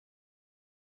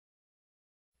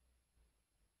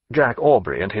Jack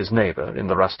Aubrey and his neighbour in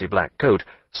the rusty black coat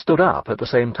stood up at the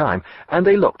same time, and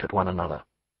they looked at one another.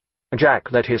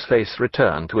 Jack let his face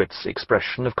return to its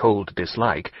expression of cold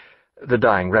dislike. The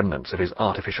dying remnants of his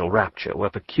artificial rapture were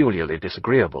peculiarly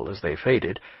disagreeable as they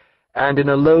faded, and in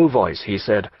a low voice he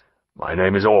said, "My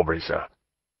name is Aubrey, sir.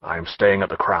 I am staying at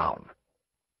the Crown."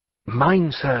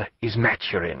 "Mine, sir, is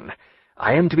Maturin.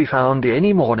 I am to be found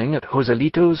any morning at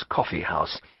Joselito's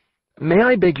coffee-house. May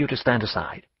I beg you to stand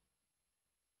aside?"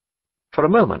 For a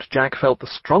moment Jack felt the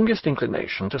strongest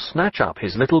inclination to snatch up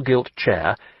his little gilt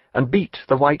chair and beat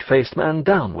the white-faced man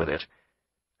down with it.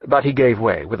 But he gave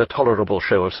way with a tolerable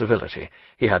show of civility.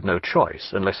 He had no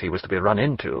choice, unless he was to be run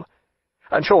into.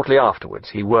 And shortly afterwards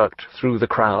he worked through the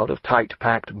crowd of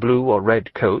tight-packed blue or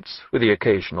red coats, with the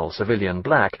occasional civilian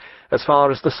black, as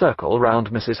far as the circle round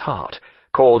Mrs. Hart,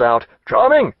 called out,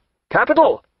 "Charming!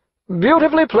 Capital!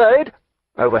 Beautifully played!"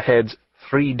 over heads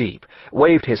 3 deep,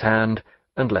 waved his hand,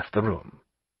 and left the room.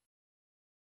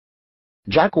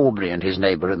 Jack Aubrey and his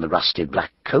neighbour in the rusty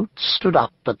black coat stood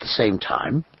up at the same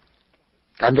time,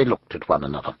 and they looked at one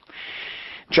another.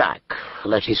 Jack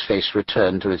let his face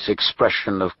return to its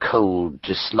expression of cold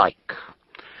dislike.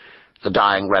 The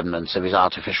dying remnants of his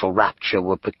artificial rapture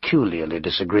were peculiarly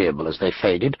disagreeable as they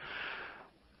faded,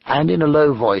 and in a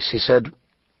low voice he said,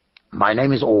 "My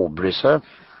name is Aubrey, sir.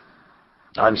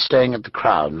 I'm staying at the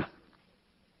Crown."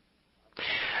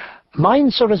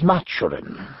 "Mine, sir, is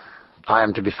Maturin. I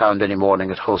am to be found any morning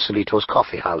at Joselito's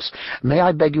coffee-house. May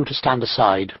I beg you to stand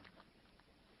aside?"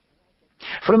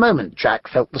 For a moment Jack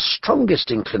felt the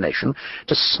strongest inclination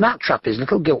to snatch up his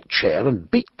little gilt chair and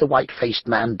beat the white-faced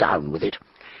man down with it.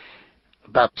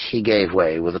 But he gave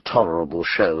way with a tolerable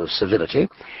show of civility.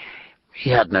 He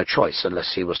had no choice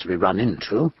unless he was to be run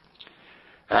into.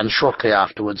 And shortly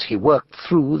afterwards he worked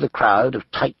through the crowd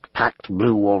of tight-packed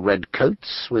blue or red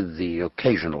coats, with the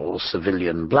occasional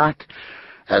civilian black,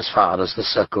 as far as the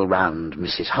circle round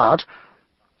Mrs. Hart,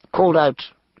 called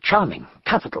out, "Charming!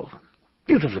 Capital!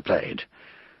 Beautifully played!"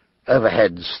 over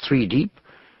heads 3 deep,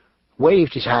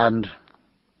 waved his hand,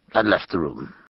 and left the room.